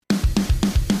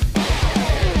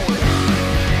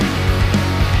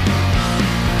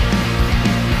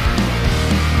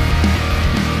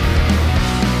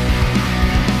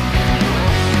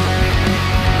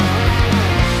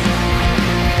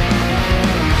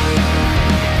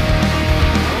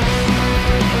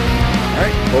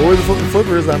Well, we're the Flippin'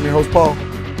 Flippers. I'm your host, Paul.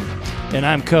 And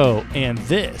I'm Co. And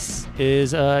this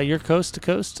is your Coast to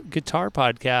Coast guitar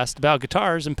podcast about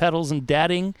guitars and pedals and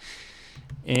dadding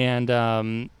and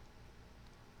 8%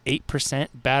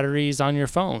 batteries on your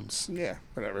phones. Yeah,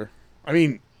 whatever. I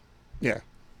mean, yeah,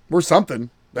 we're something.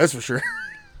 That's for sure.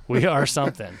 We are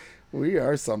something. We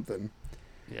are something.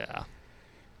 Yeah.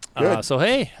 Good. So,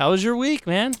 hey, how was your week,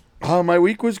 man? My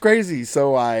week was crazy.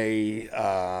 So I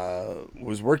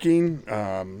was working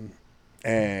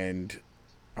and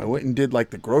I went and did like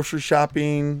the grocery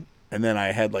shopping, and then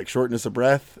I had like shortness of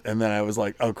breath, and then I was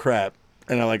like, oh crap.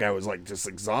 And I was like just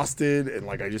exhausted, and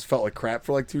like I just felt like crap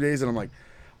for like 2 days, and I'm like,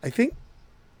 I think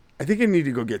I need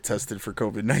to go get tested for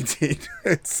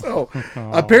COVID-19. So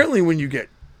apparently when you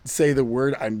say the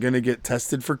word, I'm going to get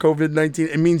tested for COVID-19,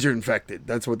 it means you're infected.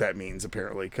 That's what that means,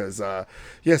 apparently. Because, so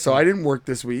I didn't work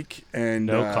this week, and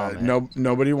No comment.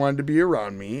 nobody wanted to be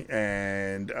around me.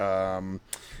 And,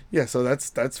 so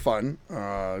that's fun.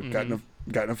 Got in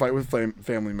a fight with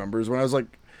family members. When I was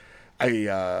like,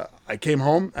 I came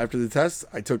home after the test.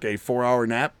 I took a 4-hour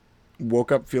nap,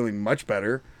 woke up feeling much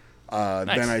better.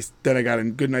 Nice. Then I got a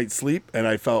good night's sleep, and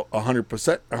I felt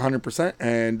 100%,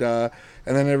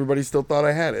 and then everybody still thought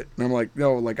I had it, and I'm like,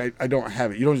 no, like I don't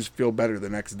have it. You don't just feel better the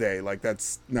next day, like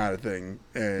that's not a thing.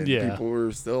 And people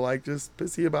were still like just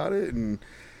pissy about it, and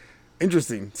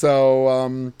interesting.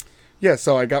 So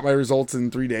so I got my results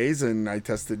in 3 days, and I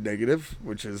tested negative,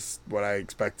 which is what I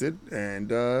expected, and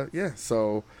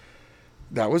so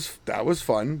that was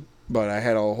fun. But I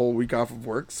had a whole week off of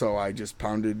work, so I just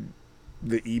pounded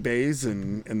the eBays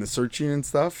and the searching and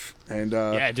stuff. And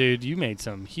yeah, dude, you made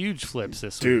some huge flips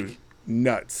this week. Dude,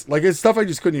 nuts. Like, it's stuff I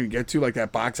just couldn't even get to, like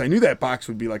that box. I knew that box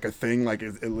would be like a thing, like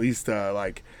at least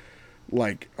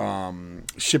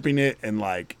shipping it, and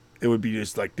like it would be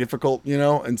just like difficult,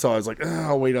 and so I was like,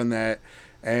 I'll wait on that.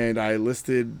 And I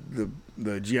listed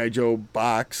the G.I. Joe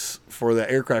box for the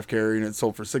aircraft carrier, and it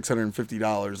sold for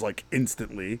 $650 like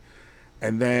instantly.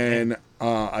 And then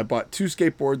I bought 2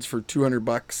 skateboards for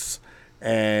 $200,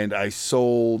 and I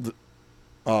sold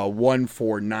one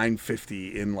for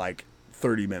 $950 in like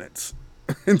 30 minutes.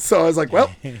 And so I was like,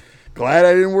 well, glad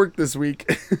I didn't work this week.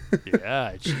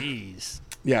 Yeah, jeez.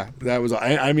 Yeah, that was,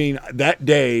 I mean, that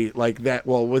day, like that,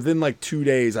 well, within like 2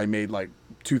 days, I made like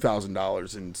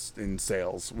 $2,000 in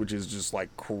sales, which is just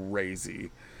like crazy.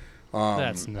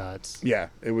 That's nuts. Yeah,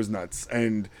 it was nuts.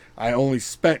 And I only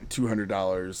spent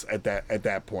 $200 at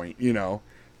that point,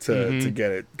 to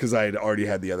get it, because I had already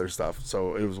had the other stuff.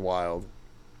 So it was wild.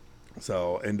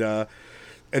 So, and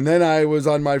then I was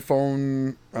on my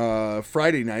phone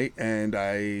Friday night, and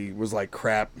I was like,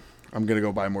 crap, I'm going to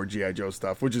go buy more G.I. Joe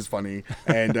stuff, which is funny.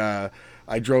 And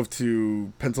I drove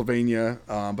to Pennsylvania,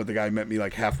 but the guy met me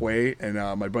like halfway, and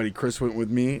my buddy Chris went with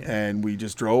me, and we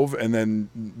just drove. And then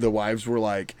the wives were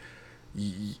like,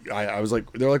 I was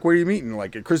like, they're like, where are you meeting?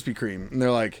 Like at Krispy Kreme. And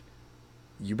they're like,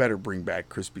 you better bring back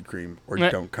Krispy Kreme or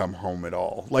don't come home at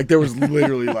all. Like there was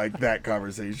literally like that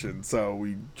conversation. So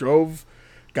we drove,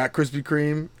 got Krispy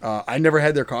Kreme. I never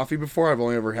had their coffee before. I've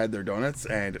only ever had their donuts,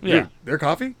 and dude, their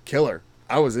coffee, killer.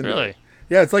 I was into it.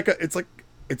 Yeah, it's like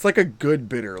a good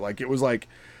bitter. Like it was like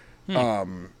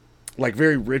like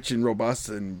very rich and robust,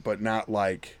 but not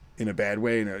like in a bad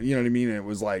way. And you know what I mean? And it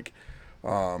was like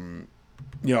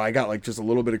I got like just a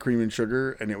little bit of cream and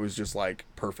sugar, and it was just like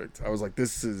perfect. I was like,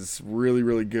 this is really,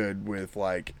 really good with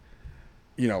like,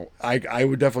 I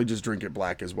would definitely just drink it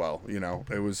black as well. It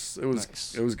was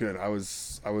Nice. It was good. I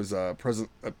was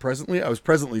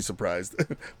presently surprised.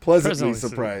 Pleasantly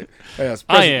surprised. Yes,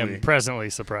 I am presently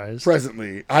surprised.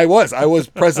 Presently. I was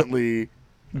presently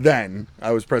then.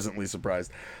 I was presently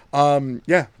surprised.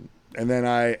 And then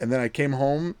I came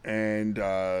home and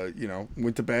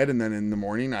went to bed, and then in the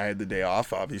morning I had the day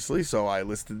off, obviously, so I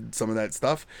listed some of that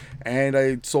stuff, and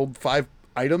I sold 5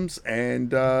 items,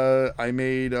 and I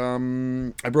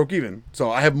broke even.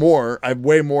 So I have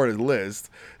way more to list.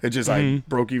 It just I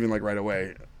broke even like right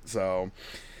away. So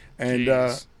and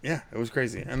it was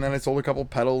crazy. And then I sold a couple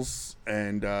pedals,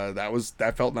 and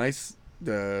that felt nice.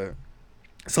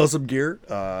 Sell some gear.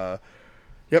 That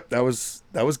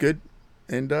was good.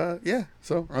 And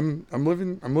so I'm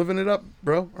living it up,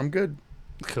 bro. I'm good.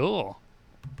 Cool.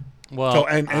 Well, so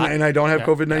and I don't have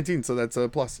COVID-19, so that's a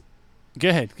plus.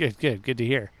 Good to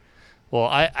hear. Well,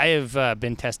 I have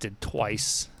been tested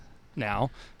twice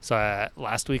now. So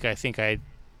last week I think I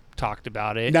talked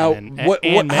about it. Now, and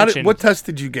what test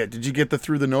did you get? Did you get the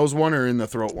through the nose one or in the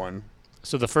throat one?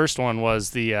 So the first one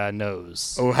was the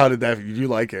nose. Oh, how did that? You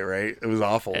like it, right? It was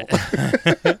awful.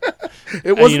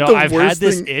 It wasn't the I've worst had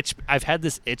this thing. itch. I've had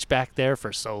this itch back there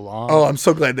for so long. Oh, I'm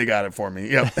so glad they got it for me.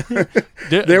 Yep.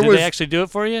 Did they actually do it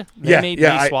for you? They made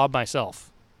me swab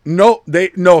myself. No.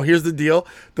 Here's the deal.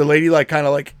 The lady kind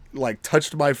of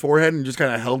touched my forehead and just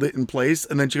kind of held it in place,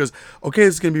 and then she goes, "Okay,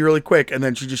 this is gonna be really quick," and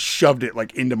then she just shoved it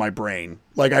into my brain.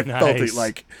 I felt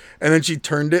it and then she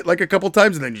turned it a couple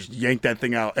times, and then just yanked that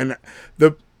thing out. And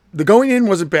the going in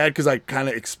wasn't bad because I kind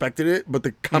of expected it, but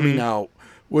the coming out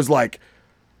was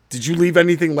did you leave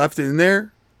anything left in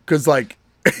there? Because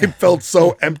it felt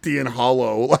so empty and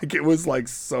hollow. It was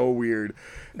so weird.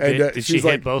 And did she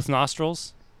hit both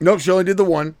nostrils? Nope, she only did the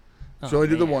one. She only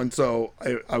did the one, so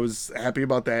I was happy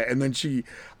about that. And then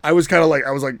I was kind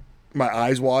of my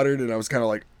eyes watered, and I was kind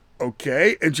of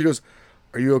okay. And she goes,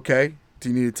 "Are you okay? Do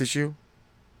you need a tissue?"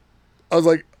 I was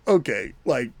like, "Okay."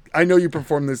 I know you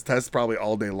perform this test probably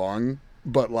all day long,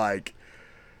 but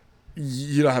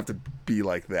you don't have to be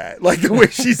like that. The way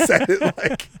she said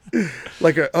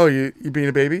it, oh, you being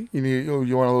a baby? You want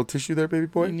a little tissue there, baby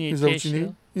boy? Is that what you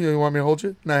need? You want me to hold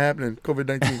you? Not happening.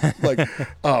 COVID-19.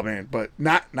 Oh man, but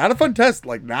not a fun test.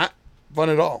 Not fun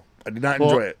at all. I did not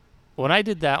enjoy it. When I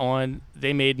did that one,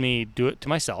 they made me do it to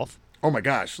myself. Oh my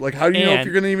gosh! How do you know if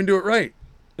you're gonna even do it right?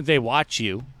 They watch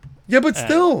you. Yeah, but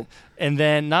still. And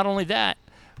then not only that,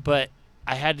 but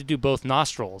I had to do both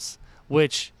nostrils,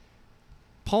 which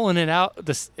pulling it out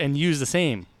and use the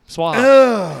same swab.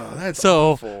 Oh, that's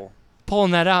awful.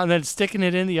 Pulling that out and then sticking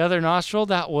it in the other nostril,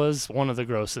 that was one of the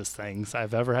grossest things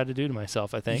I've ever had to do to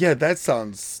myself, I think. Yeah, that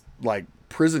sounds like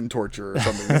prison torture or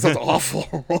something. That sounds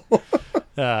awful.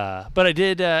 But I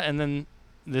did, and then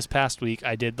this past week,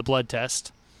 I did the blood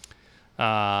test.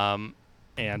 And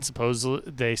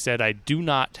supposedly they said I do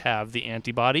not have the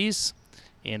antibodies,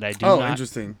 and I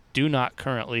do not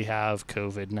currently have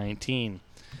COVID-19.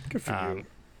 Good for you.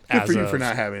 Good for you for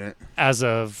not having it. As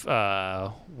of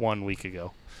 1 week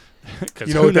ago.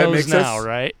 You know what that makes now, us?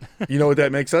 Right? You know what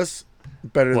that makes us?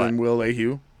 Better than Will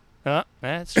Lehue.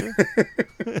 That's true.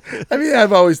 I mean,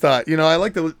 I've always thought,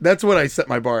 that's what I set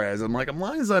my bar as. I'm as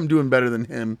long as I'm doing better than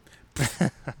him,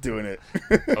 doing it.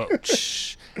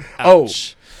 Ouch. Oh,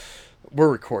 we're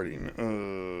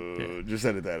recording. Just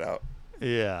edit that out.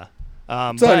 Yeah.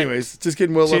 Anyways, just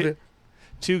kidding, Will. Love you.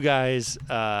 Two guys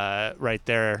right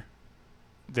there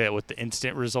that with the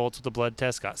instant results of the blood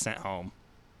test got sent home.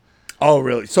 Oh,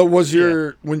 really? So was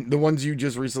the ones you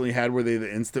just recently had, were they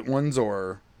the instant ones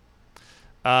or?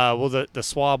 Well, the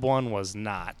swab one was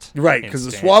not. Right, because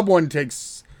the swab one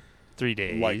takes 3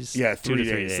 days. 3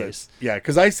 days. Yeah,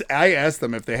 because I asked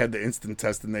them if they had the instant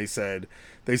test, and they said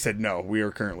no, we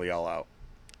are currently all out.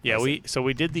 Yeah, we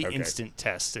did the instant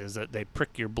test. Is that they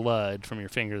prick your blood from your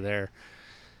finger there,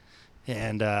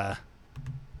 and it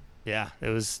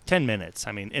was 10 minutes.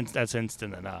 I mean, that's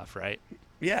instant enough, right?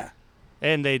 Yeah.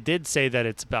 And they did say that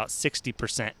it's about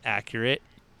 60% accurate,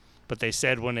 but they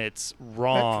said when it's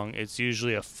wrong, it's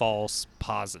usually a false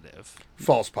positive.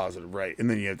 False positive, right. And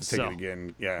then you have to take it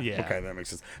again. Yeah. Okay, that makes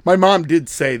sense. My mom did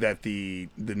say that the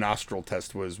nostril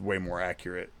test was way more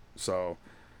accurate. So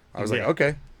I was like,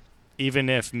 okay. Even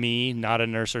if me, not a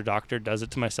nurse or doctor, does it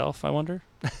to myself, I wonder?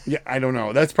 Yeah, I don't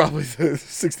know. That's probably the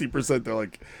 60%. They're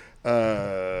like,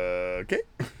 okay.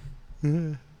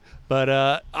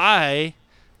 But I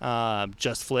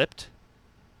just flipped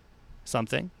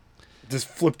something. Just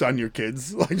flipped on your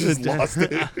kids? Just lost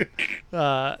it?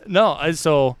 No,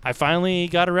 so I finally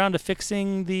got around to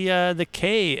fixing the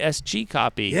KSG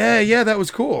copy. Yeah, that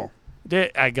was cool.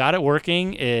 I got it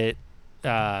working. It,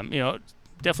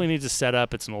 definitely needs a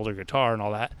setup. It's an older guitar and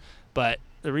all that. But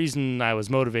the reason I was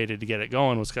motivated to get it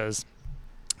going was because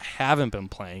I haven't been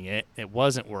playing it. It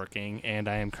wasn't working, and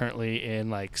I am currently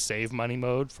in save money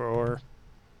mode for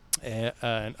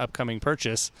an upcoming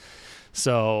purchase.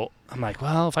 So I'm like,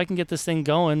 well, if I can get this thing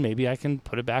going, maybe I can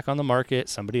put it back on the market.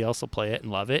 Somebody else will play it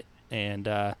and love it. And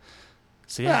I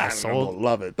sold. They'll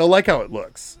love it. They'll like how it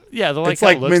looks. Yeah, they'll like how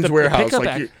it looks. It's like Men's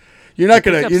Warehouse. You're not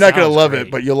gonna love it,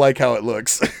 but you'll like how it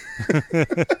looks.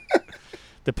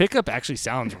 The pickup actually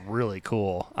sounds really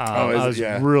cool. I was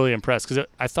really impressed because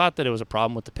I thought that it was a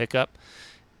problem with the pickup,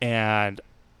 and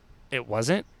it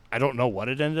wasn't. I don't know what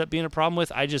it ended up being a problem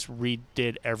with. I just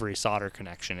redid every solder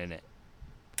connection in it.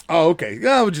 Oh, okay.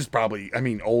 Yeah, just probably.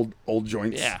 Old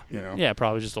joints. Yeah. Yeah,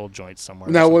 probably just old joints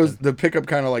somewhere. Now, was the pickup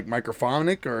kind of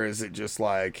microphonic, or is it just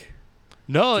like?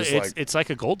 No, it's like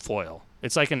a gold foil.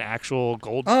 It's like an actual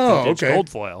gold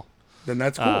foil. Then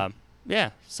that's cool.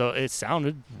 Yeah, so it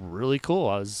sounded really cool.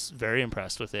 I was very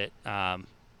impressed with it.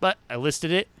 But I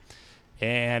listed it,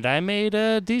 and I made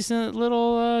a decent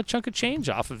little chunk of change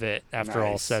off of it after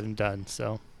all said and done.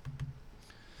 So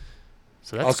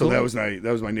So that's Also, cool.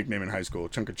 that was my nickname in high school,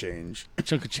 Chunk of Change.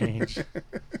 Chunk of change.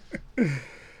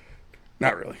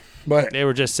 Not really, but They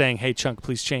were just saying, "Hey, Chunk,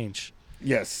 please change."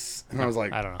 yes. And I was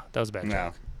like, I don't know. That was a bad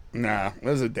joke. nah, that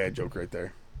was a dad joke right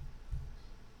there.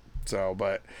 So,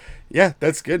 but yeah,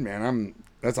 that's good, man.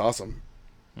 That's awesome.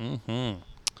 Mm-hmm.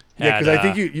 Yeah, because I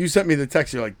think you sent me the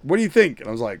text. You're like, "What do you think?" And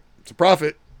I was like, "It's a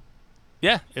profit."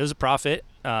 Yeah, it was a profit.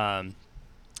 The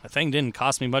thing didn't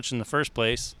cost me much in the first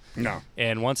place. No.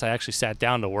 And once I actually sat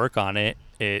down to work on it,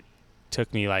 it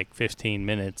took me like 15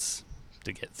 minutes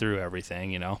to get through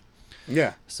everything,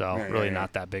 Yeah. So Yeah, really yeah.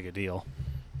 not that big a deal.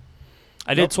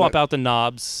 I did swap out the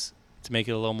knobs to make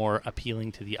it a little more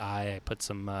appealing to the eye. I put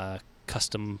some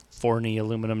custom Forney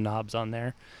aluminum knobs on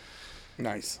there.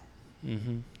 Nice.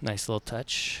 Mm-hmm. Nice little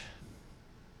touch.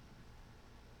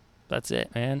 That's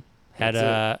it, man. Had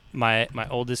That's my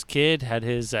oldest kid had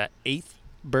his 8th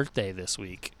birthday this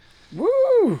week.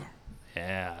 Woo!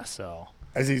 Yeah, so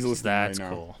As he's listening that's right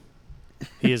now. cool.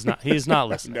 He is not. He is not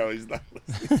listening. No, he's not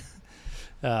listening.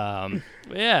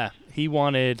 Yeah, he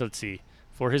wanted. Let's see,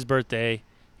 for his birthday,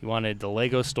 he wanted the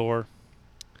Lego store,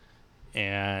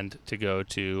 and to go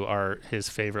to his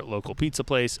favorite local pizza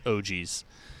place, OG's.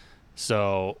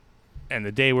 So, and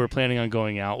the day we were planning on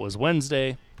going out was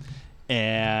Wednesday,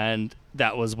 and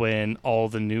that was when all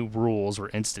the new rules were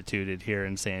instituted here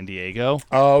in San Diego.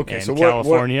 Oh, okay. And So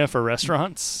California for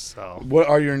restaurants. So what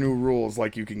are your new rules?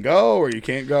 Like you can go or you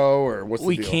can't go, or what's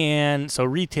the deal? we can. So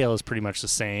retail is pretty much the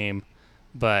same,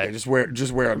 but Yeah,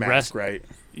 just wear a mask, right?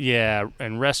 yeah,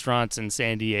 and restaurants in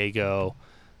San Diego,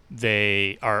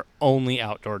 they are only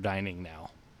outdoor dining now.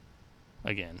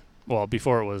 Again, well,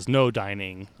 before it was no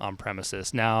dining on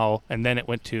premises. Now, and then it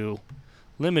went to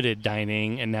limited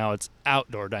dining, and now it's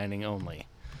outdoor dining only.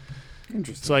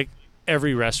 Interesting. So like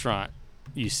every restaurant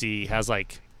you see has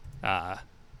like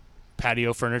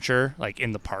patio furniture like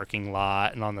in the parking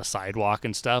lot and on the sidewalk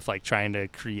and stuff, like trying to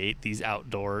create these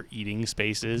outdoor eating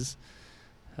spaces,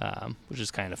 which is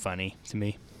kind of funny to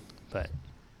me. But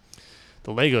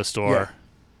the Lego store,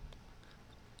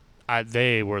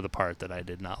 they were the part that I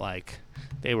did not like.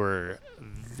 They were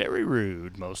very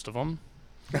rude, most of them.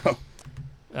 Oh.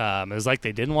 It was like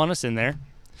they didn't want us in there.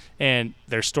 And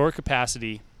their store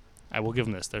capacity, I will give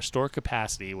them this, their store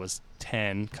capacity was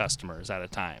 10 customers at a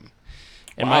time.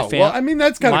 And wow. Well, I mean,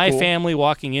 that's kind of my cool. family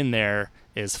walking in there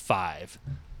is 5.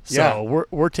 So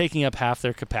we're taking up half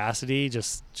their capacity,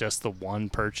 just the one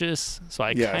purchase. So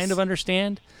I kind of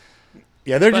understand.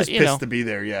 Yeah, they're just pissed to be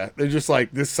there. Yeah, they're just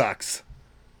like, this sucks.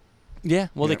 Yeah,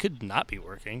 well, they could not be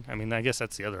working. I mean, I guess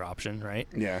that's the other option, right?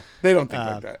 Yeah, they don't think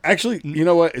like that. Actually, you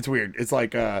know what? It's weird. It's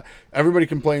like everybody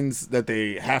complains that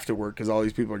they have to work because all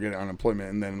these people are getting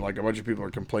unemployment, and then like a bunch of people are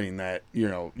complaining that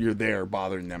you're there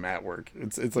bothering them at work.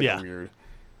 It's like weird.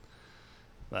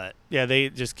 But yeah, they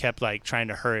just kept like trying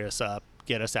to hurry us up,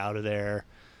 get us out of there.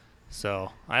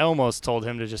 So I almost told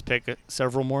him to just pick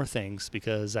several more things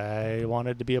because I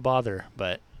wanted to be a bother,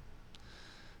 but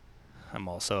I'm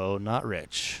also not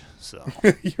rich, so.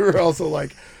 You were also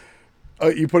like,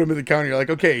 you put him in the counter. You're like,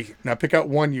 okay, now pick out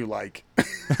one you like.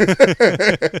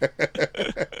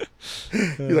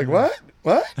 He's like, what?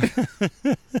 What?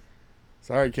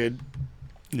 Sorry, kid.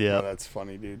 Yeah, oh, that's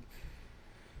funny, dude.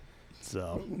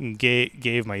 So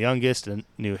gave my youngest a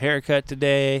new haircut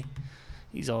today.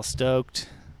 He's all stoked.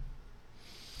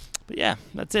 But yeah,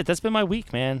 that's it. That's been my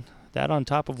week, man. That on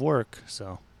top of work.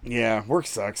 So yeah, work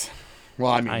sucks.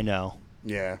 Well, I mean, I know.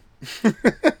 Yeah.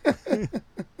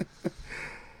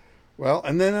 Well,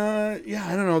 and then I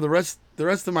don't know. The rest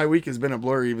of my week has been a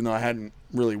blur, even though I hadn't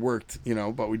really worked,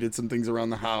 but we did some things around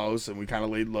the house and we kind of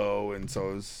laid low, and so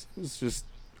it was just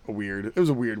a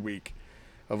weird week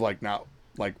of like not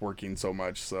like working so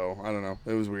much. So I don't know.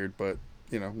 It was weird, but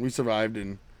we survived,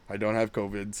 and I don't have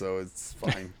COVID, so it's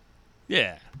fine.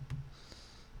 Yeah.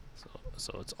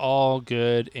 So it's all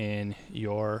good in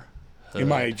your hood. In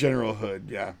my general hood,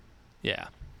 yeah. Yeah.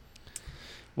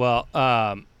 Well,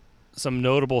 some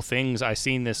notable things I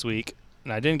seen this week,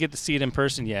 and I didn't get to see it in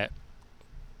person yet,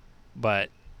 but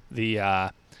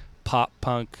the pop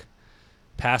punk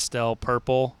pastel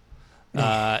purple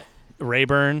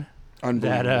Rayburn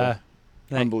Unbelievable. that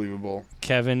Unbelievable.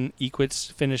 Kevin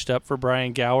Equitz finished up for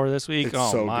Brian Gower this week. It's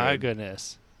oh so my good.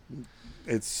 goodness.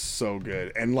 It's so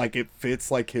good, and like it fits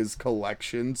like his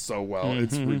collection so well. Mm-hmm.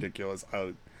 It's ridiculous.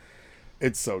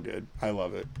 It's so good. I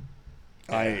love it.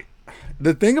 Yeah.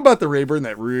 The thing about the Rayburn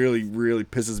that really, really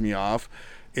pisses me off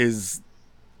is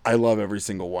I love every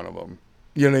single one of them.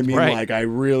 You know what I mean? Right. Like I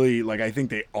really I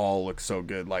think they all look so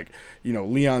good. Like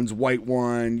Leon's white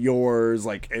one, yours,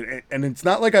 like, and it's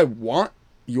not like I want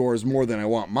yours more than I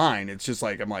want mine. It's just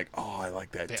like I'm like, oh, I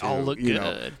like that They too. all look you good.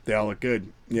 know, they all look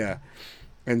good. Yeah,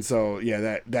 and so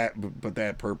yeah, but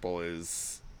that purple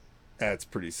that's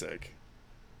pretty sick.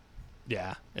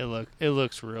 Yeah, it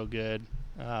looks real good.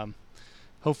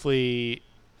 Hopefully,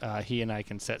 he and I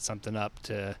can set something up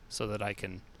so that I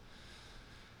can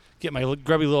get my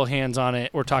grubby little hands on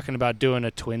it. We're talking about doing a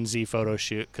twinsy photo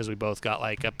shoot because we both got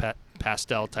like a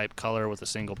pastel type color with a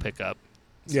single pickup.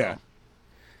 So.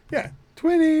 Yeah,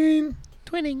 twinning.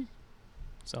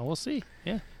 So we'll see.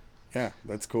 Yeah,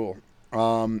 that's cool.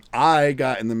 I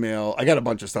got in the mail. I got a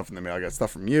bunch of stuff in the mail. I got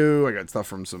stuff from you. I got stuff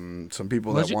from some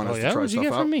people that want us to try What'd stuff you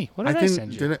get out. from me? What did I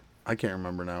send you? I can't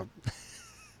remember now.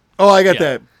 Oh, I got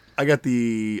that. I got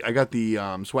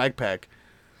the swag pack.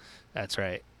 That's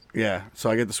right. Yeah, so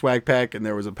I got the swag pack, and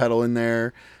there was a pedal in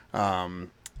there, and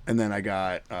then I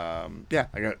got a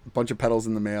bunch of pedals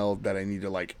in the mail that I need to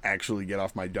like actually get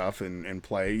off my duff and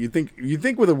play. You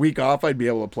think with a week off I'd be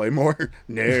able to play more?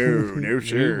 No,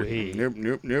 sure,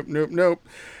 nope.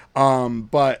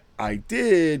 But I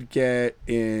did get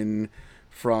in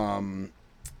from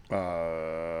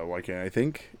why can't I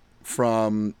think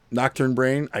from Nocturne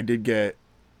Brain. I did get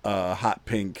Hot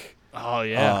Pink. Oh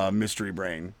yeah, Mystery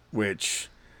Brain, which.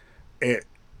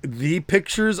 The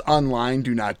pictures online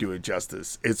do not do it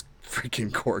justice. It's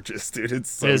freaking gorgeous, dude. It's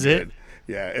so Is good. it?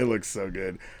 Yeah, it looks so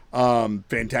good.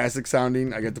 Fantastic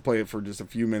sounding. I got to play it for just a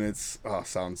few minutes. Oh,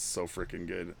 sounds so freaking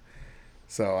good.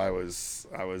 So I was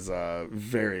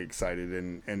very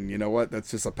excited, and you know what? That's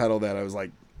just a pedal that I was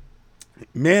like,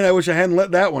 man, I wish I hadn't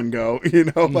let that one go.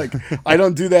 You know, like I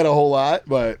don't do that a whole lot,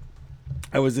 but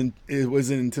it was in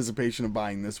anticipation of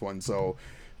buying this one. So.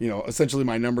 You know, essentially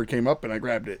my number came up and I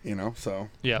grabbed it, you know, so.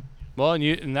 Yep. Well,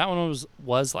 and that one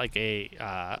was like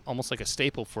a almost like a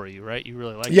staple for you, right? You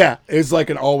really liked it. Yeah, it was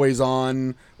like an always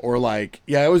on or like,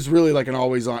 yeah, it was really like an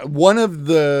always on. One of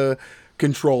the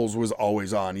controls was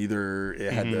always on. Either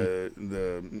it had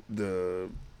the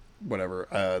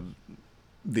whatever,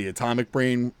 the Atomic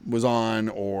Brain was on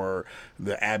or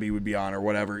the Abbey would be on or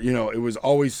whatever. You know, it was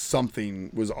always something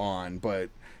was on.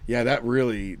 But yeah, that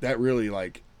really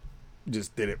like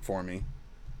just did it for me.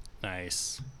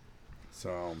 Nice.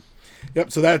 So,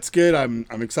 yep. So that's good. I'm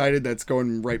excited. That's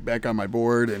going right back on my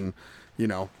board, and you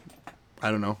know, I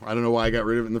don't know why I got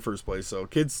rid of it in the first place. So,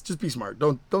 kids, just be smart.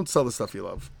 Don't sell the stuff you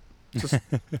love.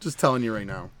 Just telling you right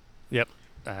now. Yep,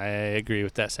 I agree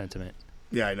with that sentiment.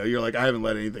 Yeah, I know. You're like, I haven't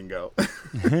let anything go.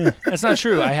 That's not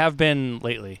true. I have been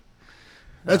lately.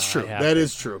 That's true. That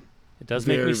is true. It does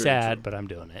make me sad, but I'm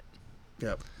doing it.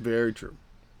 Yep, very true.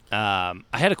 I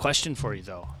had a question for you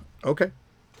though. Okay.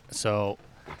 So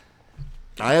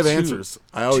I have answers.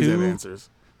 I always have answers.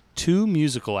 2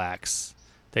 musical acts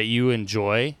that you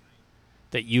enjoy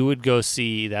that you would go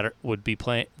see that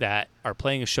are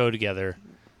playing a show together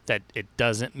that it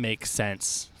doesn't make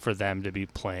sense for them to be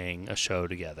playing a show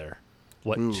together.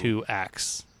 What 2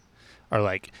 acts are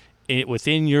like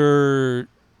within your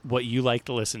what you like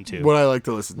to listen to? What I like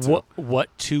to listen to.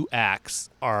 What 2 acts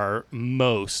are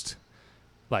most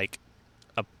like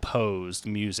opposed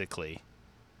musically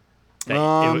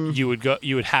that you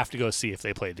would have to go see if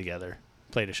they played a show together?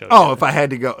 Oh, if I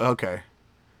had to go, okay.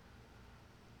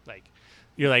 Like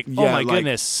you're like, oh my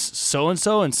goodness, so and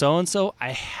so,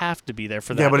 I have to be there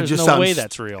for that. Yeah, but There's it just no sounds, way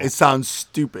that's real. It sounds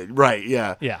stupid, right?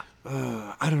 Yeah. Yeah.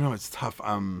 I don't know. It's tough.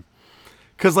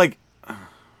 Cause like.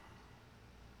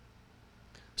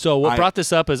 So what brought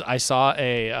this up is I saw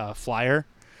a flyer.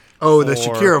 Oh, the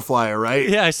Shakira flyer, right?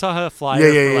 Yeah, I saw a flyer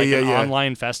for an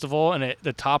online festival, and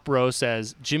the top row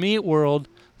says Jimmy Eat World,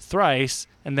 Thrice,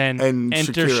 and then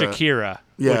Enter Shakira.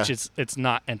 Yeah. Which it's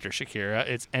not Enter Shakira,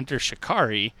 it's Enter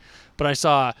Shikari. But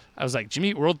I was like, Jimmy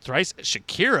Eat World, Thrice,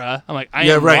 Shakira? I'm like, I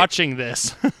am watching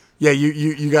this. Yeah,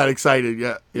 you got excited.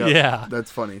 Yeah. Yeah. That's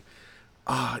funny.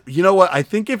 You know what? I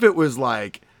think if it was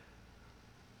like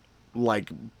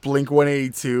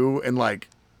Blink-182 and like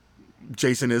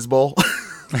Jason Isbell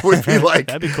would be like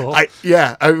that'd be cool. I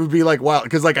would be like, wow,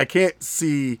 because like I can't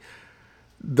see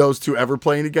those two ever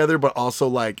playing together, but also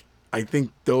like I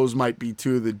think those might be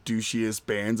 2 of the douchiest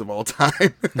bands of all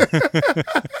time.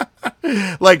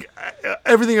 Like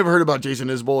everything I've heard about Jason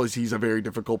Isbell is he's a very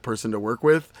difficult person to work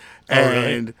with,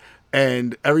 and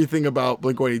everything about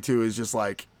Blink-182 is just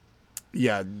like,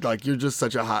 yeah, like you're just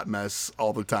such a hot mess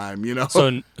all the time, you know.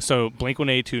 So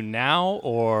Blink-182 now,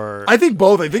 or I think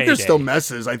both. I think they're Heyday? still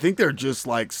messes. I think they're just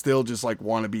like still just like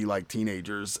want to be like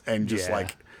teenagers and just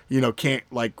like, you know, can't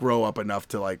like grow up enough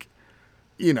to like,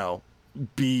 you know,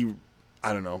 be,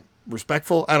 I don't know,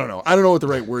 respectful. I don't know what the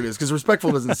right word is, because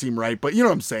respectful doesn't seem right, but you know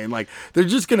what I'm saying. Like, they're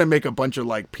just gonna make a bunch of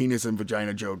like penis and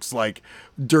vagina jokes like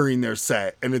during their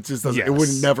set, and it just doesn't. Yes. It would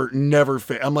never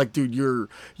fit. I'm like, dude, you're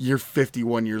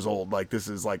 51 years old. Like, this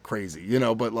is like crazy, you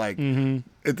know. But like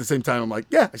at the same time, I'm like,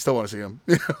 yeah, I still want to see him.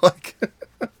 Like,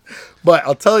 but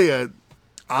I'll tell you,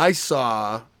 I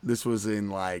saw this was in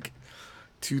like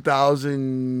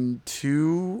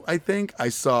 2002, I think. I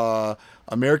saw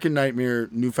American Nightmare,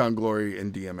 Newfound Glory,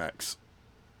 and DMX.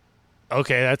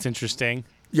 Okay, that's interesting.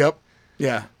 Yep.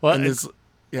 Yeah. Well, and this,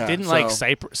 yeah. Didn't like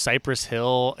Cypress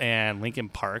Hill and Linkin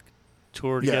Park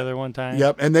tour together one time?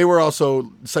 Yep. And they were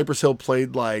also, Cypress Hill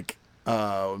played like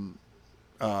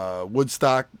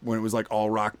Woodstock when it was like all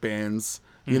rock bands.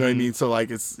 You know what I mean? So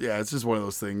like it's just one of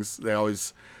those things. They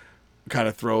always kind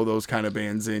of throw those kind of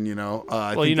bands in, you know.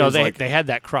 Well, you know, they had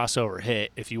that crossover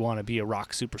hit, If You Want to Be a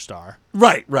Rock Superstar.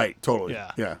 Right, totally.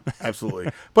 Yeah,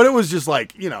 absolutely. But it was just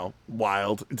like, you know,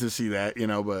 wild to see that, you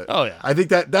know, but oh, yeah. I think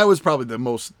that was probably the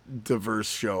most diverse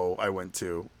show I went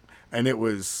to. And it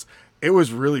was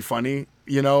really funny,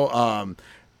 you know,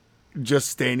 just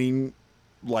standing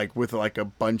like with like a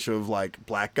bunch of like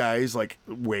black guys like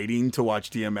waiting to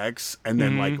watch DMX and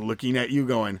then like looking at you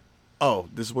going, "Oh,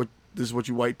 this is what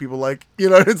you white people like," you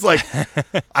know. It's like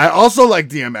I also like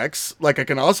DMX, like I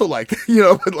can also like, you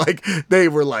know, but like they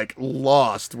were like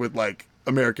lost with like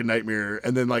American Nightmare,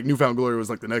 and then like Newfound Glory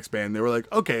was like the next band. They were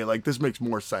like, okay, like this makes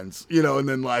more sense, you know. And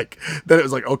then it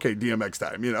was like, okay, DMX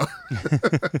time, you know.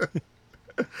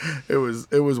 It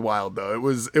was wild though.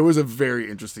 It was a very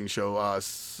interesting show.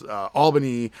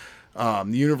 Albany. The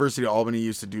University of Albany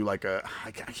used to do like I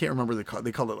can't remember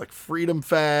they called it like Freedom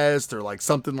Fest or like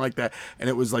something like that, and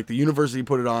it was like the university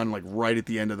put it on like right at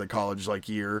the end of the college like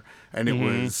year, and it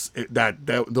was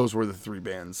those were the three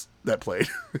bands that played.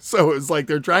 So it was like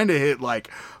they're trying to hit like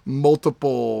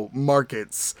multiple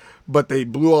markets, but they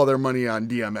blew all their money on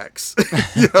DMX,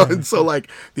 you know. And so like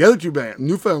the other two bands,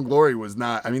 Newfound Glory was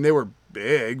not. I mean, they were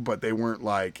big, but they weren't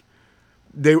like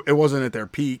it wasn't at their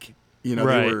peak. You know,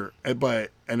 right. They were, but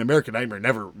an American Nightmare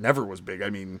never was big. I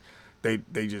mean, they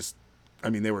just, I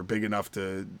mean, they were big enough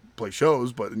to play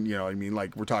shows, but you know, I mean,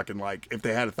 like we're talking like if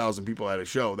they had 1,000 people at a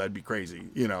show, that'd be crazy,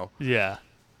 you know? Yeah,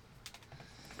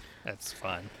 that's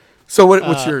fun. So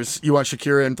what's yours? You want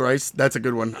Shakira and Thrice? That's a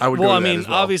good one. I would. Well, go I to that mean, as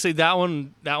well. obviously that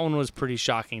one was pretty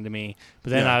shocking to me. But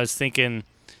then I was thinking,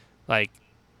 like,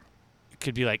 it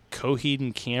could be like Coheed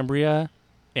and Cambria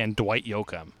and Dwight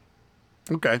Yoakam.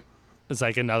 Okay. It's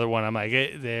like another one. I'm like,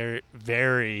 they're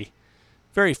very,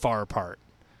 very far apart,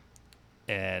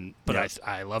 but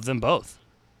I love them both.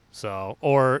 So,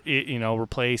 or you know,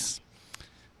 replace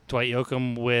Dwight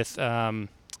Yoakam with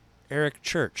Eric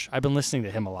Church. I've been listening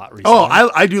to him a lot recently.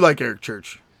 Oh, I do like Eric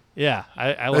Church. Yeah,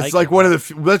 I like. That's like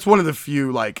him. that's one of the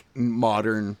few like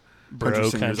modern country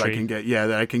singers country. I can get. Yeah,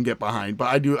 that I can get behind. But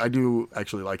I do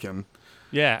actually like him.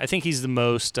 Yeah, I think he's the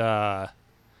most less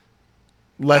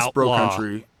outlaw, bro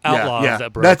country. Outlaw yeah. of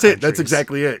that bro That's countries. it. That's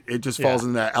exactly it. It just falls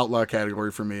in that outlaw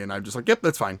category for me, and I'm just like, yep,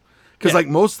 that's fine. Because like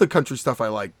most of the country stuff I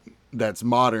like that's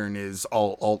modern is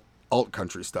all alt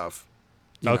country stuff.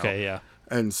 Okay, know? yeah.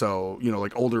 And so, you know,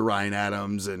 like older Ryan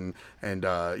Adams and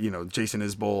you know, Jason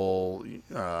Isbell.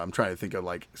 I'm trying to think of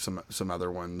like some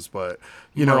other ones, but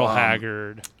you Merle know,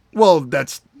 Haggard. Well,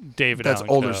 that's David. That's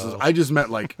Allen older Coe. stuff. I just meant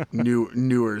like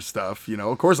newer stuff. You know,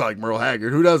 of course I like Merle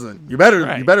Haggard. Who doesn't? You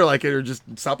better like it or just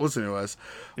stop listening to us.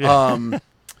 Yeah.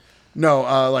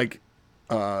 No, like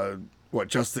what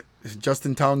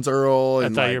Justin Townes Earl.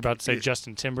 And I thought like, you were about to say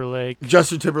Justin Timberlake.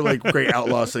 Justin Timberlake, great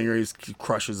outlaw singer. He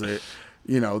crushes it.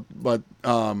 You know, but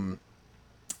I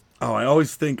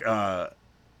always think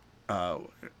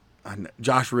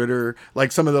Josh Ritter,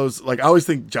 like some of those, like I always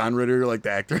think John Ritter, like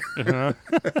the actor. Uh-huh.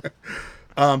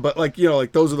 But like, you know,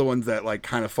 like those are the ones that like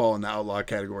kind of fall in the outlaw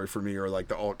category for me, or like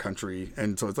the alt country.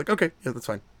 And so it's like, okay, yeah, that's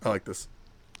fine. I like this.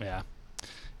 Yeah.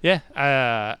 Yeah.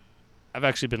 I've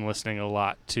actually been listening a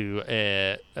lot to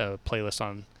a playlist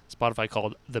on Spotify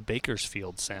called The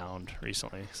Bakersfield Sound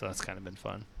recently. So that's kind of been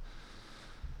fun.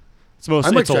 It's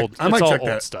mostly old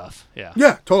stuff. Yeah.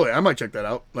 Yeah, totally. I might check that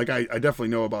out. Like I definitely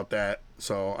know about that.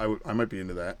 So I might be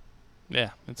into that. Yeah,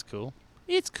 it's cool.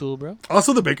 It's cool, bro.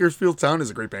 Also, the Bakersfield Sound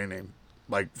is a great band name.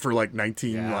 Like for like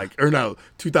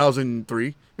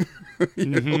 2003. You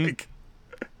know,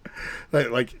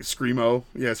 like Screamo.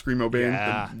 Yeah, Screamo band.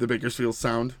 Yeah. The Bakersfield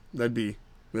Sound. That'd be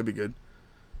good.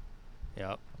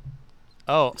 Yep.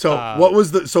 Oh. So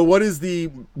what is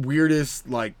the weirdest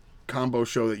like combo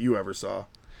show that you ever saw?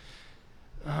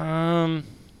 I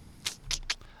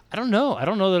don't know. I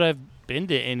don't know that I've been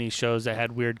to any shows that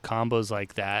had weird combos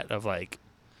like that of like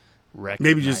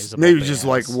recognizable maybe just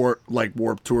like bands.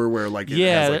 Warp Tour, where like it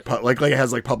Yeah, has like it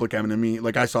has like Public Enemy.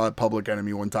 Like I saw Public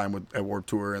Enemy one time at Warp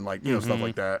Tour, and like stuff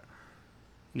like that.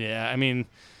 Yeah, I mean,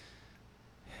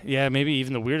 yeah, maybe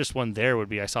even the weirdest one there would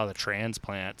be I saw the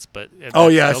Transplants, but Oh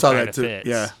that yeah, I still saw kinda that too.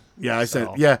 fits. Yeah, I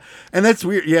So- said and that's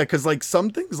weird. Yeah, because like some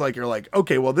things like are like,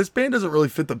 okay, well this band doesn't really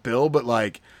fit the bill, but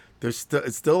like it's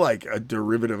still like a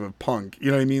derivative of punk. You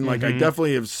know what I mean? Like I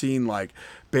definitely have seen like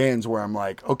bands where I'm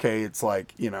like, okay, it's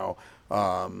like I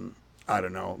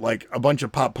don't know, like a bunch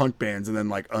of pop punk bands, and then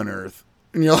like Unearth,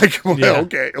 and you're like, well, Yeah.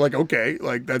 okay,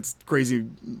 like that's crazy,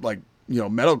 like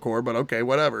metalcore, but okay,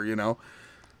 whatever,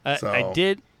 So- I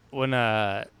did when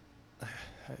I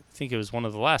think it was one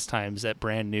of the last times that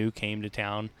Brand New came to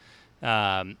town.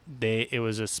 It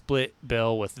was a split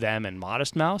bill with them and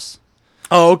Modest Mouse.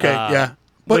 Oh, okay, yeah,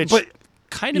 Which but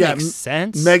kind of makes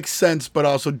sense. makes sense, but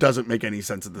also doesn't make any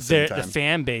sense at the same The time.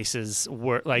 fan bases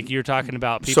were like you're talking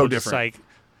about people So just different.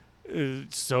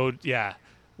 yeah.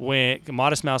 When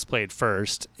Modest Mouse played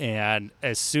first, and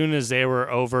as soon as they were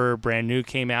over, Brand New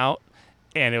came out,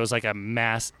 and it was like a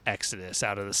mass exodus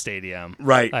out of the stadium.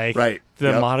 Right, Like right. the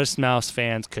Yep. Modest Mouse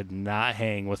fans could not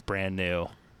hang with Brand New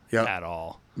Yep. at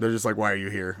all. They're just like, why are you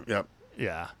here? Yep,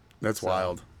 Yeah. that's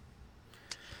wild.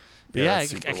 But yeah, I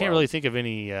that's super can't wild. really think of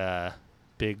any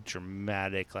big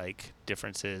dramatic like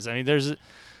differences. I mean, there's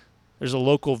a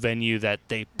local venue that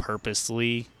they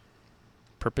purposefully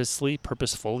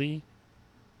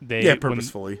they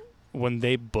Purposefully. when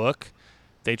they book,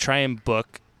 they try and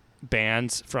book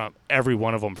bands from every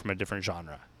one of them from a different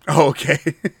genre, Oh, okay.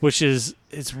 which is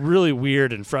it's really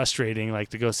weird and frustrating, like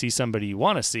to go see somebody you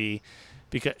want to see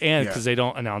because they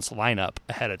don't announce lineup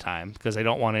ahead of time because they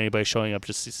don't want anybody showing up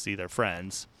just to see their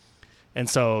friends. And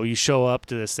so you show up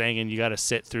to this thing and you got to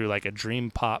sit through like a dream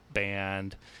pop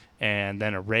band and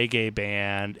then a reggae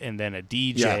band and then a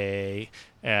DJ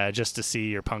just to see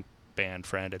your punk band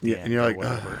friend at the end. And you're or like,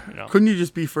 whatever, couldn't you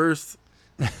just be first?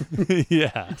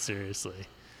 yeah, seriously.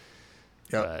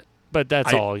 Yep. But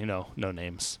that's all, no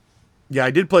names. Yeah,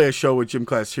 I did play a show with Gym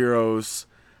Class Heroes,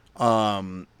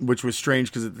 which was strange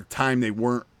because at the time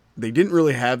they didn't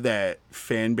really have that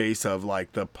fan base of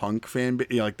like the punk fan base,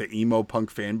 like the emo punk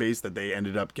fan base that they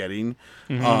ended up getting.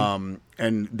 And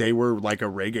they were like a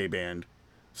reggae band.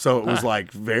 So it was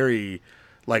like very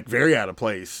out of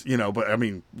place, but I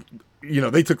mean,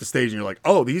 they took the stage and you're like,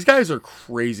 oh, these guys are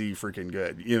crazy freaking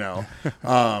good,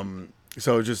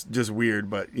 so just weird,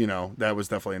 but that was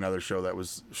definitely another show that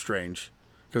was strange.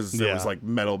 Because there was like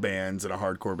metal bands and a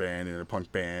hardcore band and a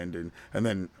punk band and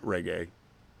then reggae.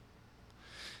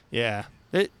 Yeah.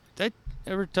 Did I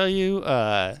ever tell you,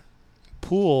 Ryan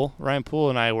Poole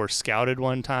and I were scouted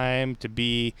one time to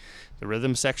be the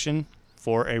rhythm section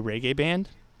for a reggae band?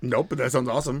 Nope, but that sounds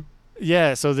awesome.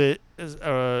 Yeah, so a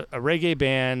reggae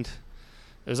band,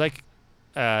 it was like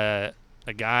a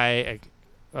guy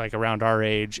like around our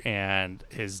age and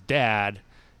his dad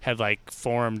had like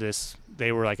formed this,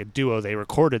 they were like a duo, they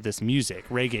recorded this music,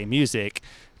 reggae music,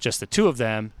 just the two of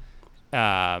them,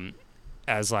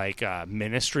 as like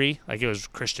ministry, like it was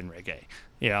Christian reggae,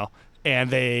 and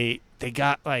they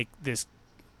got like this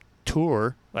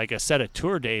tour, like a set of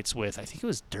tour dates with, I think it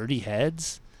was Dirty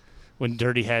Heads, when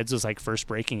Dirty Heads was like first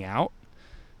breaking out.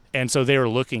 And so they were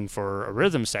looking for a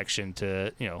rhythm section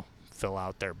to, fill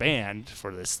out their band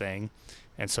for this thing.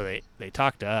 And so they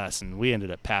talked to us and we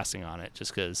ended up passing on it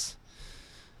just because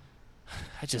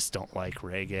I just don't like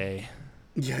reggae.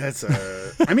 Yeah, that's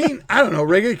I mean, I don't know.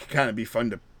 Reggae can kind of be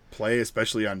fun to play,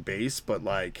 especially on bass, but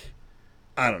like,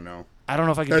 I don't know. I don't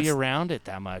know if I could be around it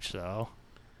that much though.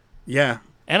 Yeah.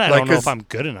 And I don't know if I'm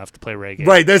good enough to play reggae.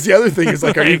 Right, that's the other thing is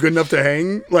like, are you good enough to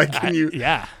hang? Like, can you?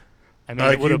 Yeah. I mean,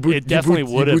 Like it definitely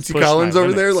would have Bootsy pushed Collins my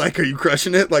over there. limits. Like, are you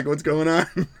crushing it? Like, what's going on?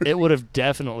 It would have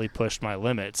definitely pushed my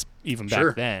limits even back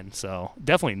Sure. then. So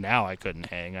definitely now I couldn't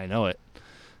hang. I know it.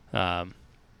 But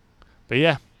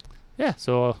yeah.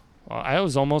 So I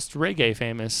was almost reggae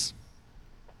famous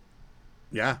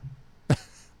Yeah.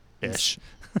 ish.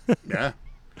 Yeah.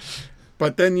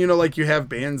 But then, like you have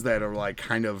bands that are like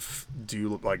kind of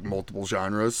do like multiple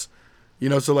genres,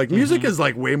 so like music is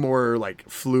like way more like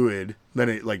fluid than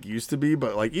it like used to be.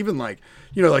 But like, even like,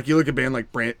 like you look at a band like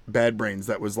Bad Brains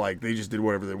that was like, they just did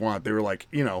whatever they want. They were like,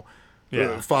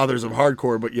 fathers of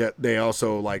hardcore, but yet they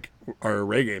also like are a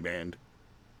reggae band,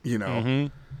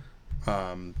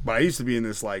 But I used to be in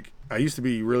this, like, I used to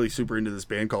be really super into this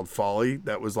band called Folly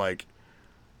that was like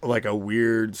a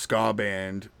weird ska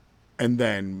band and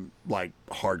then like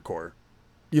hardcore,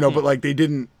 but like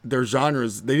their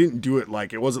genres, they didn't do it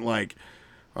like, it wasn't like,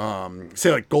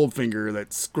 say like Goldfinger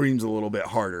that screams a little bit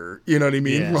harder. You know what I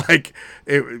mean? Yeah. Like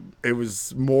it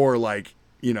was more like,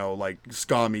 like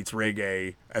ska meets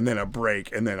reggae and then a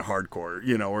break and then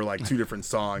hardcore, or like two different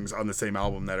songs on the same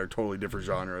album that are totally different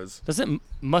genres. Doesn't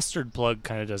Mustard Plug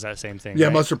kind of does that same thing? Yeah,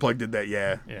 right? Mustard Plug did that.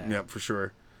 Yeah, for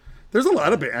sure. There's a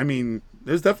lot of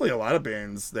there's definitely a lot of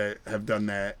bands that have done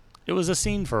that. It was a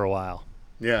scene for a while.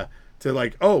 Yeah, to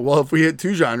like, oh well, if we hit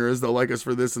two genres, they'll like us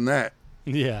for this and that.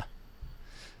 Yeah.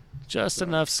 Just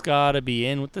enough ska to be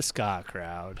in with the ska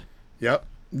crowd. Yep.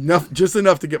 Just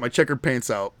enough to get my checkered pants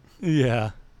out.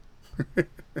 Yeah.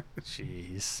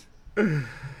 Jeez.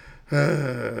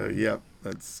 Yep.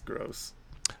 That's gross.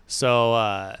 So,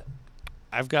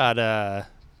 I've got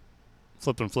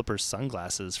Flippin' Flippers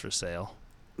sunglasses for sale.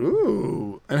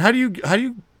 Ooh. And how do you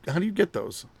get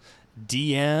those?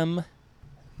 DM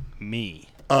me.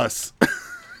 Us.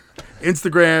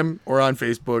 Instagram or on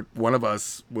Facebook, one of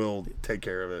us will take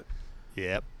care of it.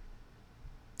 Yep.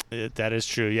 That is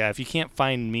true. Yeah, if you can't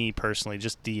find me personally,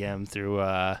 just DM through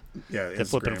the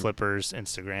Flippin' Flippers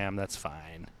Instagram. That's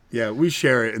fine. Yeah, we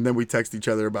share it, and then we text each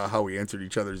other about how we answered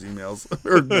each other's emails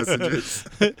or messages.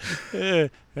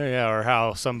 Yeah, or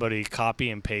how somebody copy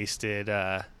and pasted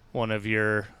one of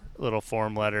your little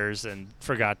form letters and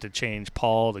forgot to change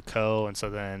Paul to Co, and so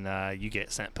then you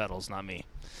get sent pedals, not me.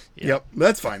 Yeah. Yep,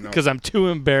 that's fine, though. Because I'm too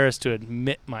embarrassed to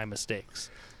admit my mistakes.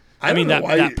 I mean,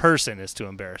 that person is too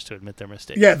embarrassed to admit their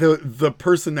mistake. Yeah, the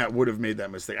person that would have made that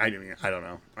mistake. I don't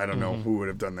know. I don't know who would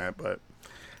have done that, but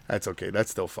that's okay. That's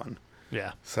still fun.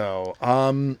 Yeah. So,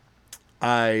 I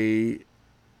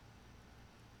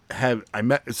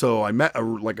met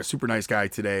a super nice guy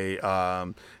today.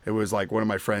 It was like one of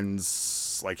my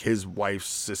friends, like his wife's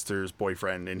sister's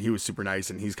boyfriend, and he was super nice,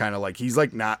 and he's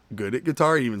not good at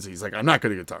guitar. He's like, I'm not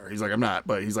good at guitar. He's like, I'm not,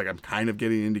 but he's like, I'm kind of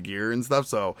getting into gear and stuff.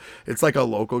 So it's like a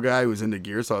local guy who's into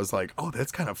gear. So I was like, oh,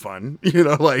 that's kind of fun.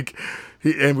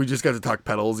 And we just got to talk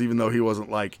pedals, even though he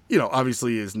wasn't like,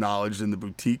 obviously his knowledge in the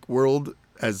boutique world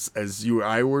as you or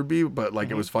I would be, but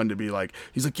like it was fun to be like,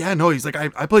 he's like, yeah, no, he's like,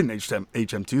 I played an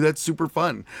HM2, that's super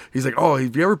fun. He's like, oh,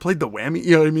 have you ever played the Whammy?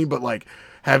 You know what I mean? But like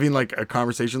having like a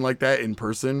conversation like that in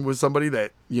person with somebody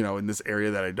that, in this area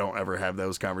that I don't ever have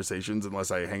those conversations unless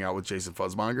I hang out with Jason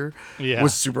Fuzzmonger,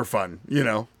 was super fun,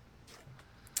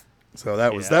 So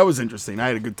that was interesting. I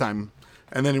had a good time.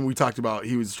 And then we talked about,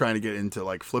 he was trying to get into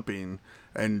like flipping.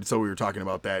 And so we were talking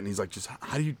about that, and he's like, just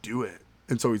how do you do it?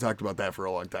 And so we talked about that for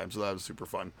a long time. So that was super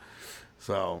fun.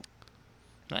 So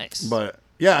nice. But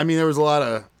yeah, I mean, there was a lot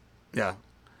of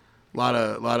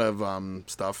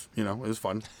stuff, it was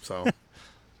fun. So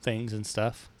things and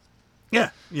stuff.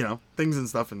 Yeah. Things and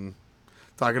stuff, and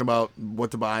talking about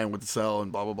what to buy and what to sell and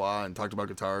blah, blah, blah. And talked about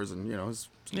guitars, and, it was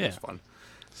fun.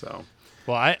 So,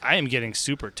 well, I am getting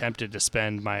super tempted to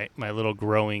spend my little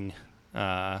growing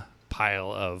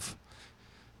pile of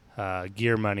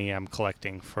gear money I'm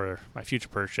collecting for my future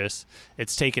purchase.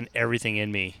 It's taken everything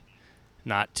in me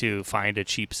not to find a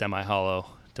cheap semi-hollow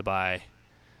to buy.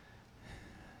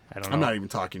 I don't know. I'm not even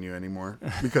talking to you anymore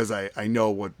because I know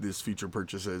what this future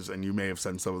purchase is, and you may have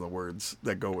said some of the words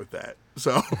that go with that.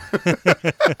 So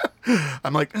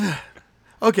I'm like,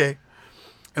 okay.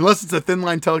 Unless it's a thin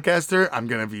line Telecaster, I'm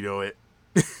going to veto it.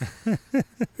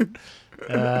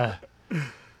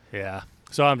 Yeah.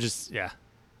 So I'm just,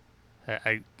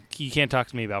 you can't talk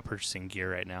to me about purchasing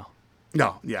gear right now.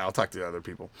 No, yeah, I'll talk to other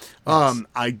people. Yes.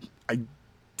 I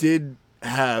did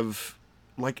have,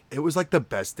 like, it was like the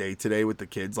best day today with the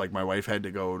kids. Like, my wife had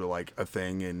to go to like a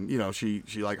thing, and she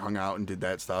like hung out and did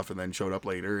that stuff, and then showed up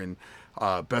later. And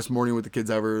best morning with the kids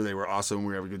ever. They were awesome. We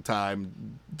were having a good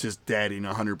time, just dadding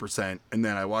 100%. And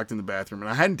then I walked in the bathroom, and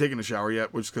I hadn't taken a shower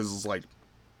yet, which because it's like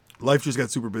life just got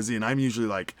super busy, and I'm usually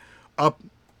like up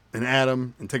and at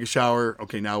 'em and take a shower.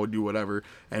 Okay, now we'll do whatever.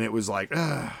 And it was like,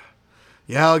 yeah,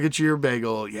 I'll get you your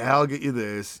bagel. Yeah, I'll get you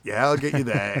this. Yeah, I'll get you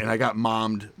that. And I got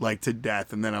mommed like to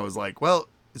death. And then I was like, well,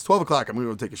 it's 12 o'clock. I'm going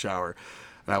to go take a shower.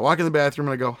 And I walk in the bathroom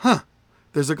and I go,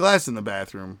 there's a glass in the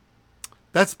bathroom.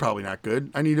 That's probably not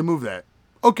good. I need to move that.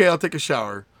 Okay, I'll take a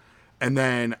shower. And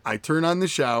then I turn on the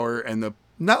shower, and the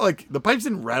pipes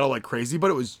didn't rattle like crazy,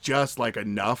 but it was just like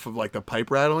enough of like the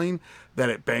pipe rattling that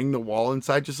it banged the wall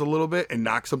inside just a little bit and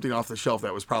knocked something off the shelf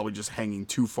that was probably just hanging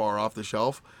too far off the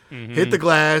shelf. Mm-hmm. Hit the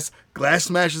glass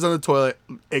smashes on the toilet,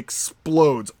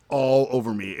 explodes all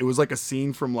over me. It was like a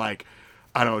scene from like,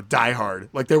 I don't know, Die Hard.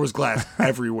 Like there was glass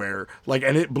everywhere. Like,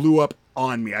 and it blew up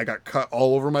on me. I got cut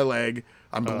all over my leg.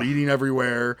 I'm bleeding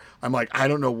everywhere. I'm like, I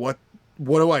don't know what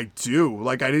do I do?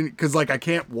 Like cause like I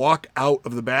can't walk out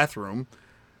of the bathroom.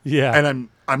 Yeah. And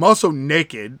I'm also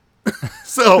naked.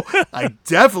 So I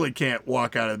definitely can't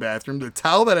walk out of the bathroom. The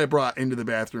towel that I brought into the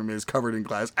bathroom is covered in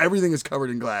glass. Everything is covered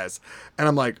in glass. And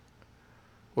I'm like,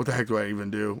 what the heck do I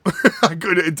even do? I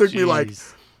couldn't. It took me like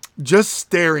Jeez. just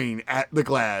staring at the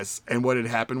glass, and what had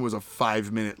happened was a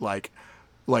 5-minute like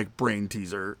brain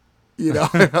teaser, you know.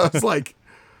 And I was like,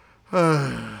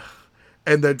 and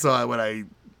then so when I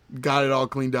got it all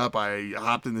cleaned up, I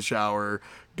hopped in the shower,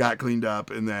 got cleaned up,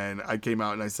 and then I came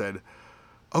out and I said,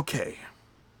 okay,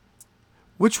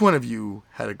 which one of you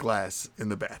had a glass in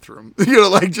the bathroom? You know,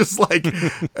 like, just like,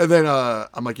 and then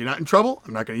I'm like, you're not in trouble.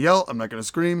 I'm not going to yell. I'm not going to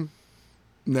scream.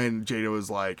 And then Jada was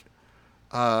like,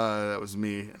 that was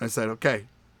me. And I said, okay,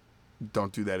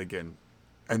 don't do that again.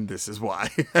 And this is why.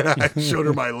 And I showed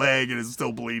her my leg and it's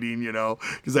still bleeding, you know,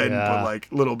 because I hadn't put like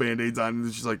little Band-Aids on.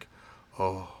 And she's like,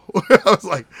 oh. I was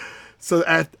like, so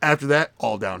after that,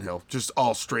 all downhill, just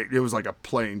all straight. It was like a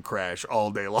plane crash all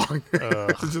day long.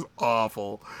 It was just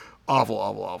awful.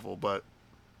 Awful. But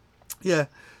yeah,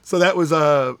 so that was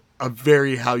a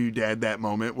very how you dad that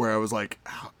moment where I was like,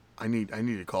 I need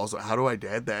to call. So how do I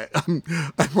dad that? I'm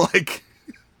like,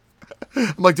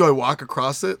 do I walk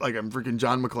across it like I'm freaking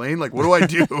John McClane? Like, what do I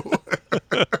do?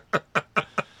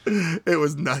 It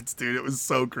was nuts, dude. It was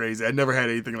so crazy. I never had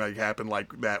anything like happen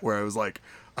like that where I was like,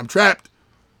 I'm trapped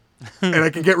and I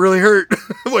can get really hurt.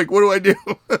 Like, what do I do?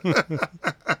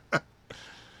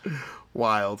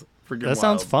 Wild. Freaking wild. That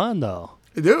sounds fun though.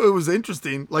 It was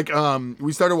interesting. Like,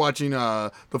 we started watching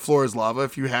The Floor is Lava.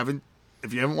 If you haven't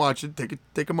watched it,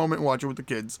 take a moment and watch it with the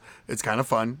kids. It's kind of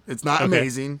fun. It's not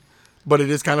amazing, but it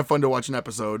is kind of fun to watch an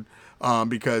episode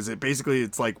because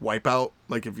it's like Wipeout.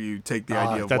 Like if you take the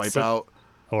idea of Wipeout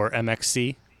or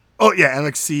MXC. Oh yeah,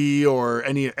 MXC or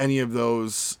any of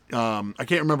those. I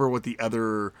can't remember what the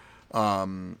other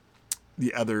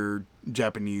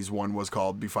Japanese one was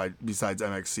called besides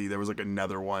MXC. There was like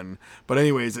another one. But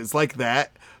anyways, it's like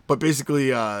that. But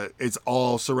basically, it's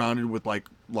all surrounded with like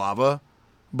lava.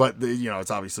 But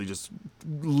it's obviously just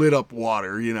lit up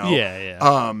water, you know.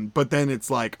 Yeah. But then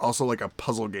it's like also like a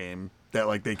puzzle game that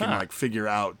like they can like figure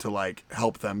out to like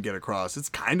help them get across. It's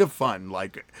kind of fun.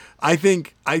 Like I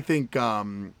think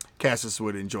Cassius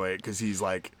would enjoy it because he's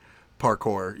like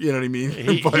parkour, you know what I mean?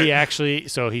 He actually,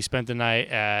 so he spent the night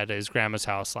at his grandma's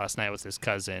house last night with his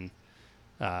cousin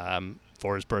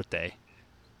for his birthday,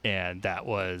 and that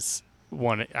was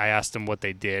one. I asked him what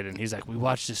they did, and he's like, we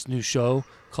watched this new show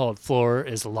called Floor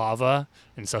is Lava,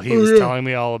 and so he was telling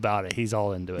me all about it. He's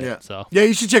all into it. Yeah,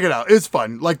 you should check it out. It's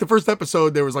fun. Like the first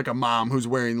episode, there was like a mom who's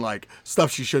wearing like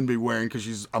stuff she shouldn't be wearing because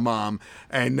she's a mom,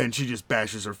 and then she just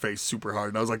bashes her face super hard.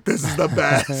 And I was like, this is the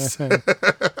best.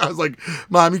 I was like,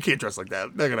 Mom, you can't dress like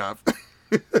that. Knock it off.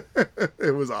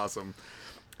 It was awesome.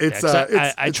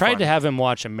 I tried to have him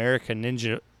watch American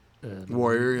Ninja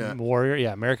Warrior,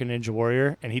 American Ninja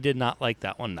Warrior, and he did not like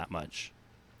that one that much.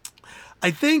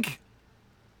 I think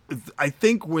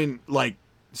when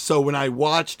I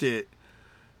watched it,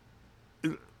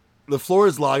 The Floor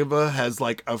is Lava has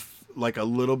like a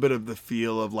little bit of the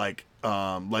feel of like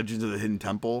Legends of the Hidden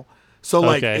Temple. So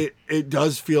like it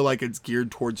does feel like it's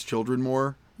geared towards children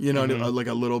more, you know, like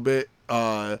a little bit.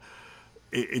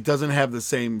 It doesn't have the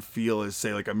same feel as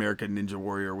say like American Ninja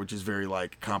Warrior, which is very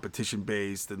like competition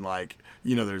based and like,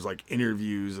 you know, there's like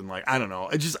interviews and like, I don't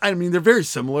know. I mean, they're very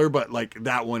similar, but like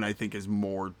that one I think is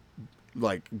more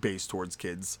like based towards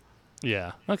kids.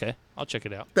 Yeah. Okay. I'll check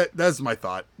it out. That's my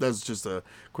thought. That's just a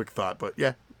quick thought, but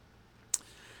yeah.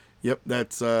 Yep.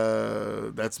 That's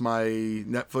my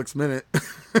Netflix minute.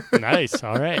 Nice.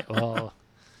 All right. Well,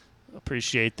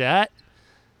 appreciate that.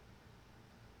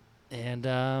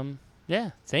 And,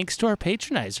 yeah, thanks to our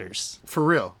patronizers. For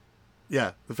real.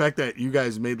 Yeah. The fact that you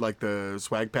guys made like the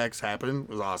swag packs happen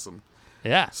was awesome.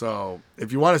 Yeah. So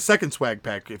if you want a second swag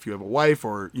pack, if you have a wife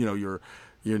or, you know, your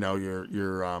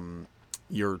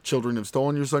children have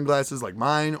stolen your sunglasses like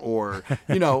mine, or,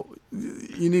 you know,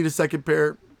 you need a second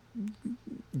pair,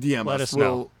 DM Let us. us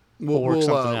know.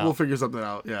 We'll figure something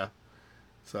out. Yeah.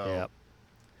 So. Yep.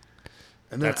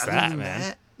 And then That's that,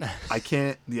 man. I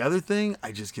can't. The other thing,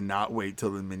 I just cannot wait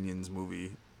till the Minions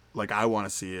movie. Like, I want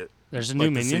to see it. There's a new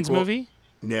Minions movie?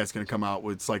 Yeah, it's gonna come out.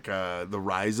 It's like the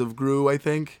Rise of Gru, I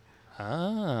think.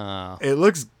 Oh. It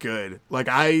looks good. Like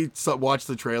I watched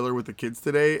the trailer with the kids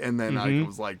today, and then I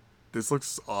was like, "This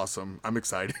looks awesome." I'm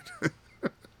excited.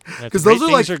 Because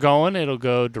those are going. It'll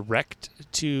go direct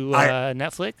to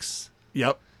Netflix.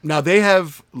 Yep. Now they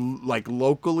have like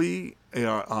locally. They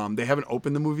haven't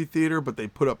opened the movie theater, but they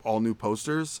put up all new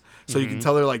posters, so you can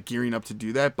tell they're like gearing up to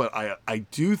do that. But I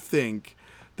do think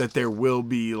that there will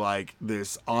be like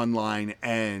this online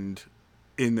and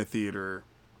in the theater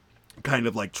kind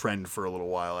of like trend for a little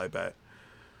while, I bet.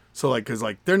 So like, cause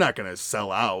like they're not going to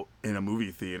sell out in a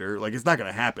movie theater. Like it's not going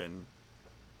to happen.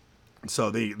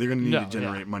 So they're going to need to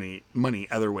generate money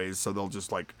other ways. So they'll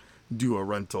just like do a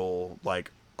rental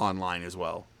like online as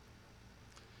well.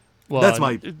 Well, that's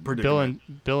my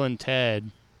predicament. Bill and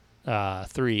Ted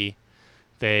 3,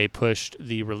 they pushed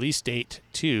the release date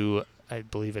to, I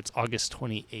believe it's August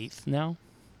 28th now.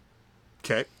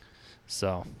 Okay.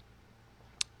 So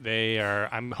they are.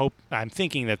 I'm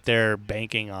thinking that they're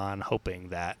banking on hoping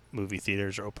that movie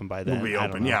theaters are open by then. Will be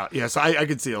open. Yeah. So I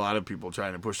could see a lot of people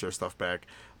trying to push their stuff back.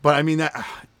 But I mean that,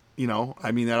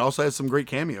 that also has some great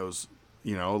cameos.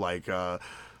 Like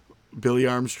Billy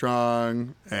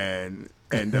Armstrong and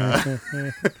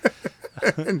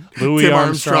Louis Tim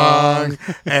Armstrong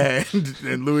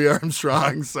and Louis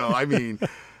Armstrong. So I mean,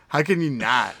 how can you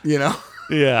not? Yeah.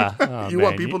 Oh, you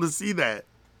want people to see that.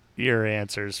 Your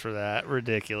answers for that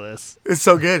ridiculous. It's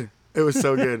so good. It was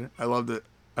so good. I loved it.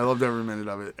 I loved every minute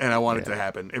of it, and I want it to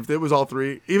happen. If it was all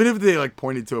three, even if they like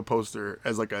pointed to a poster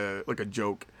as like a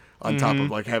joke on top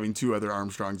of like having two other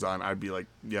Armstrongs on, I'd be like,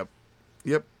 yep.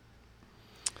 So.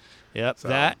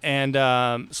 That and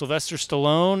Sylvester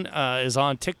Stallone is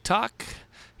on TikTok.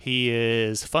 He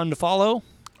is fun to follow.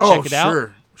 Check it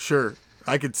out. Sure.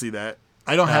 I could see that.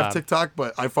 I don't have TikTok,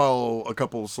 but I follow a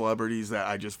couple of celebrities that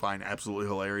I just find absolutely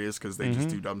hilarious because they just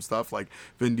do dumb stuff. Like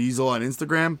Vin Diesel on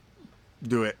Instagram.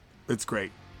 Do it. It's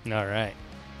great. All right.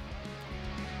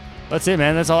 That's it,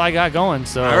 man. That's all I got going.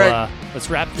 So all right. Let's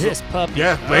wrap this puppy.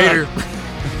 Yeah, later.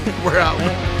 We're out.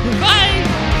 Bye.